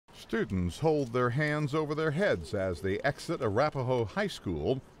Students hold their hands over their heads as they exit Arapahoe High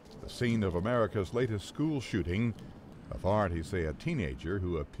School, the scene of America's latest school shooting. Authorities say a teenager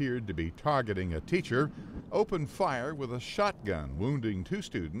who appeared to be targeting a teacher opened fire with a shotgun, wounding 2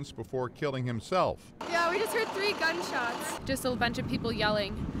 students before killing himself. Yeah, we just heard 3 gunshots. Just a bunch of people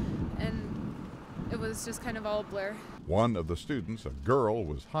yelling, and it was just kind of all a blur. One of the students, a girl,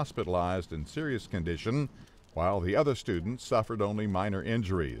 was hospitalized in serious condition, while the other student suffered only minor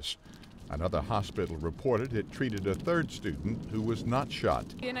injuries. Another hospital reported it treated a 3rd student who was not shot.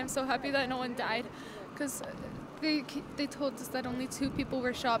 And I'm so happy that no one died, because they told us that only 2 people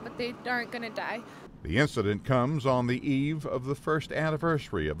were shot, but they aren't going to die. The incident comes on the eve of the 1st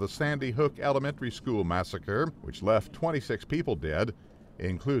anniversary of the Sandy Hook Elementary School massacre, which left 26 people dead,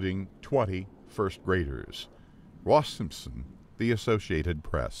 including 20 first graders. Ross Simpson, The Associated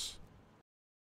Press.